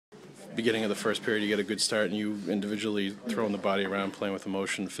beginning of the first period, you get a good start, and you individually throwing the body around, playing with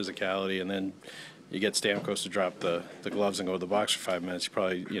emotion, physicality, and then you get Stamkos to drop the gloves and go to the box for 5 minutes. You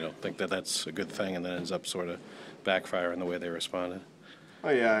probably think that that's a good thing, and then ends up sort of backfiring the way they responded. Oh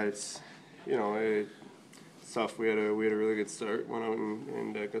yeah, it's tough. We had a really good start. Went out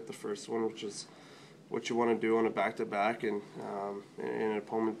and got the first one, which is what you want to do on a back-to-back and in an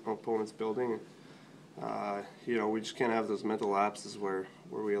opponent's building. We just can't have those mental lapses where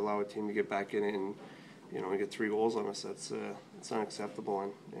we allow a team to get back in it and we get 3 goals on us. That's it's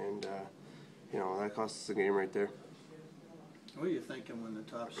unacceptable, and that cost us the game right there. What are you thinking when the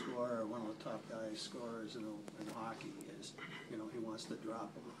top scorer or one of the top guys scores in hockey is, he wants to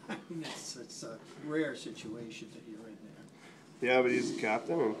drop him? I mean, it's a rare situation that you're in there. Yeah, but he's the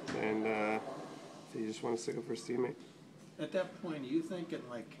captain, and he just wants to stick up for his teammate. At that point, are you thinking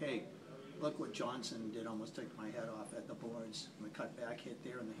like, hey, look what Johnson did, almost take my head off at the boards, and the cutback hit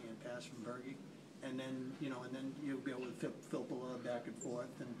there and the hand pass from Berge, and then you'll be able to flip a little back and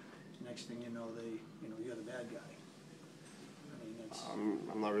forth, and next thing you know, you're the bad guy. I mean,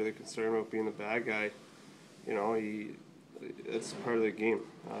 I'm not really concerned about being the bad guy. It's part of the game.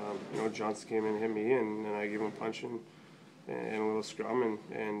 Johnson came in and hit me, and I gave him a punch and a little scrum,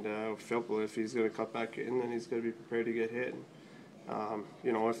 and Phil, if he's going to cut back in, then he's going to be prepared to get hit.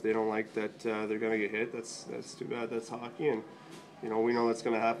 If they don't like that they're going to get hit, that's too bad. That's hockey, and we know that's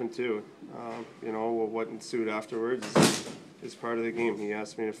going to happen too. What ensued afterwards is part of the game. He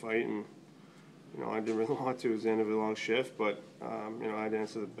asked me to fight, and I didn't really want to. It was the end of a long shift, but I had to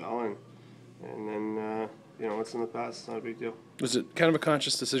answer the bell, and then it's in the past. It's not a big deal. Was it kind of a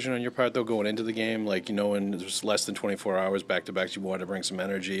conscious decision on your part, though, going into the game? Like, when there's less than 24 hours back-to-backs, you wanted to bring some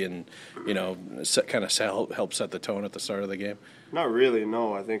energy and, help set the tone at the start of the game? Not really,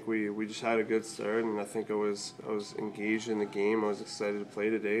 no. I think we just had a good start, and I think I was engaged in the game. I was excited to play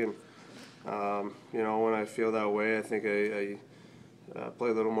today, and, when I feel that way, I think I play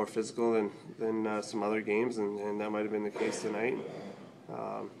a little more physical than some other games, and that might have been the case tonight.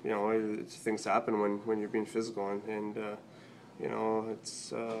 Things happen when you're being physical, and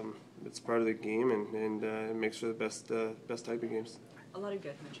it's part of the game, and it makes for the best type of games. A lot of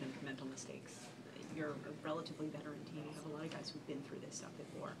guys mentioned mental mistakes. You're a relatively veteran team. You have a lot of guys who've been through this stuff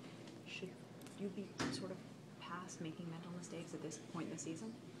before. Should you be sort of past making mental mistakes at this point in the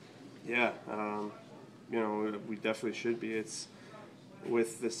season? Yeah, we definitely should be. It's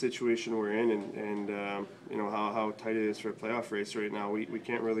with the situation we're in, and how tight it is for a playoff race right now. We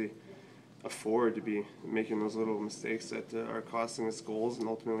can't really afford to be making those little mistakes that are costing us goals and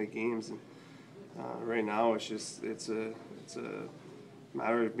ultimately games. And right now, it's a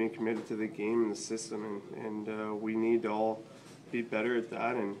matter of being committed to the game and the system, and we need to all be better at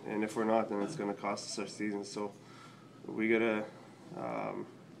that. And if we're not, then it's going to cost us our season. So we gotta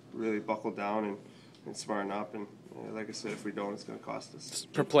really buckle down and smarten up. And like I said, if we don't, it's going to cost us. It's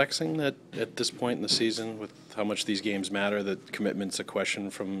perplexing that at this point in the season, with how much these games matter, that commitment's a question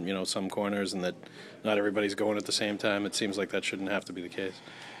from some corners, and that not everybody's going at the same time. It seems like that shouldn't have to be the case.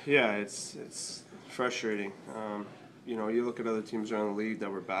 Yeah, it's frustrating. You look at other teams around the league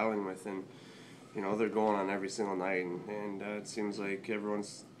that we're battling with, and they're going on every single night, and it seems like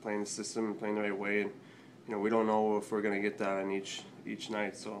everyone's playing the system and playing the right way, and we don't know if we're going to get that on each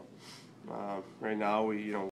night. So right now we